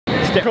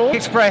Stepford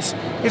Express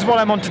is what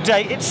I'm on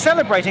today. It's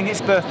celebrating its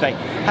birthday.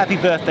 Happy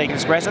birthday,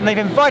 Express. And they've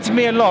invited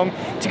me along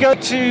to go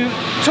to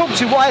talk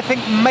to what I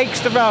think makes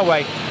the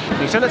railway.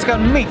 So let's go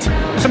and meet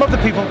some of the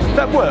people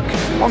that work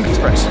on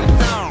Express.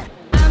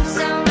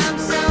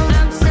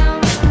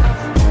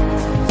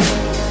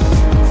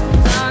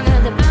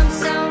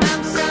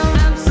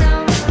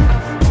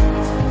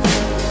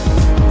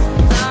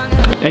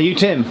 Are you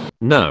Tim?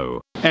 No.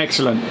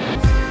 Excellent.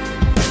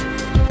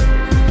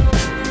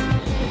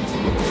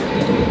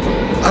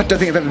 I don't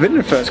think I've ever been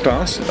in first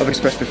class of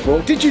Express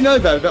before. Did you know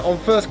though that on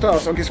first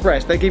class on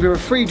Express they give you a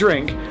free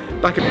drink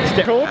back at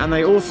Stepford, and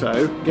they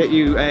also get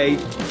you a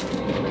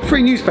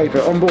free newspaper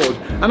on board,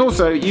 and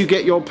also you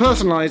get your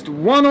personalised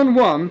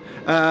one-on-one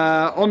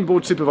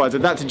onboard supervisor.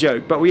 That's a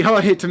joke, but we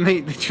are here to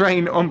meet the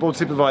train onboard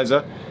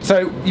supervisor.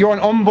 So you're an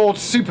onboard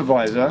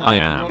supervisor. I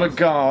am. Not a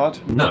guard.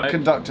 No. Not a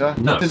conductor.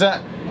 No.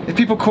 If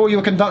people call you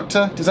a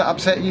conductor, does that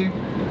upset you?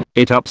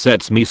 It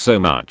upsets me so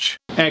much.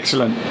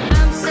 Excellent.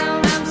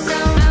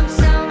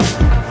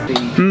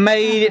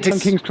 Made it to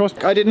King's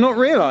Cross. I did not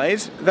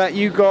realise that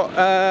you got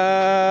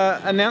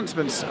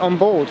announcements on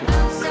board.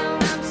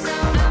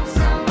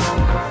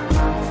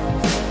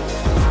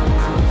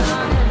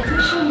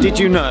 Did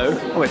you know,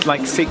 oh it's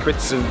like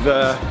secrets of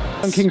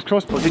King's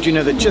Cross, or did you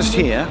know that just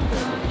here,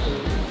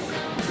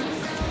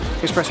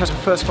 Express has a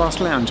first class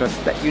lounge? I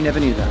bet you never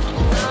knew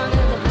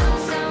that.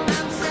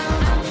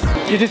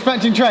 You're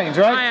dispatching trains,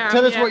 right? I am,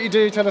 tell us yeah. what you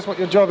do, tell us what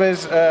your job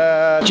is.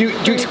 Do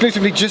you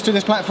exclusively just do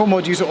this platform,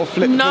 or do you sort of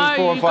flip between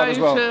 4 and 5 as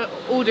well? No, you go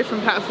to all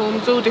different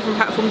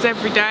platforms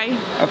every day.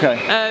 Okay.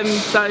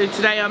 So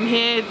today I'm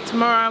here,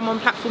 tomorrow I'm on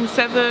platform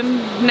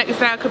 7, next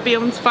day I could be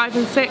on 5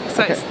 and 6,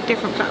 so it's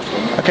different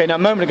platforms. Okay, now a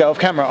moment ago off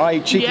camera I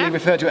cheekily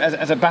referred to it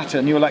as a batter,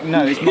 and you were like,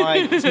 no, it's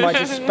my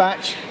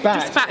dispatch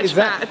bat. Dispatch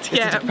bat,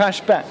 yeah. It's a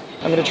dispatch bat.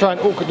 I'm going to try and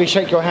awkwardly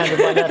shake your hand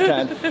with my left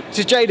hand. This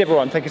is Jade,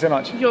 everyone. Thank you so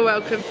much. You're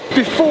welcome.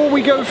 Before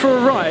we go for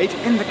a ride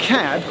in the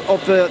cab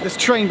of this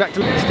train back to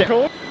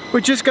Stepford, we're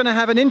just going to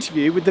have an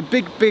interview with the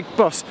big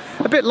boss.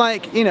 A bit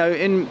like, you know,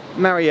 in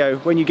Mario,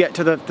 when you get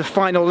to the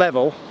final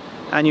level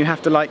and you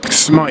have to like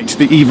smite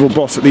the evil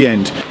boss at the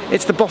end.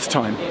 It's the boss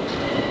time.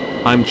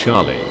 I'm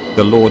Charlie,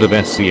 the Lord of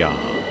SCR,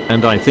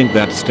 and I think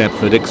that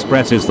Stepford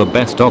Express is the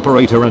best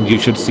operator and you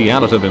should see a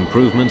lot of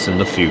improvements in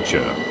the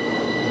future.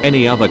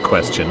 Any other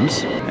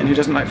questions? And who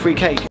doesn't like free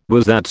cake?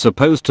 Was that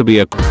supposed to be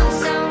a